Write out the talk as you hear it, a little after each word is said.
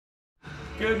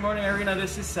Good morning, Iryna.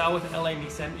 This is Sal with LA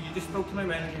Nissan. You just spoke to my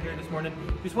manager here this morning.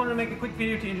 Just wanted to make a quick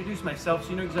video to introduce myself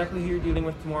so you know exactly who you're dealing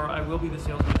with tomorrow. I will be the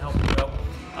salesman helping you out.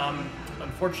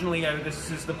 Unfortunately, this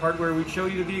is the part where we show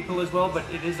you the vehicle as well, but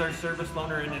it is our service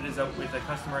loaner and it is out with a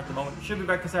customer at the moment. Should be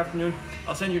back this afternoon.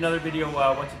 I'll send you another video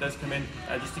once it does come in,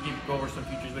 just to go over some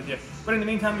features with you. But in the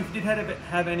meantime, if you did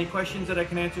have any questions that I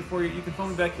can answer for you, you can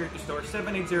phone me back here at the store,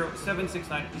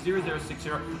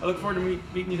 780-769-0060. I look forward to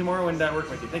meeting you tomorrow and working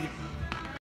with you. Thank you.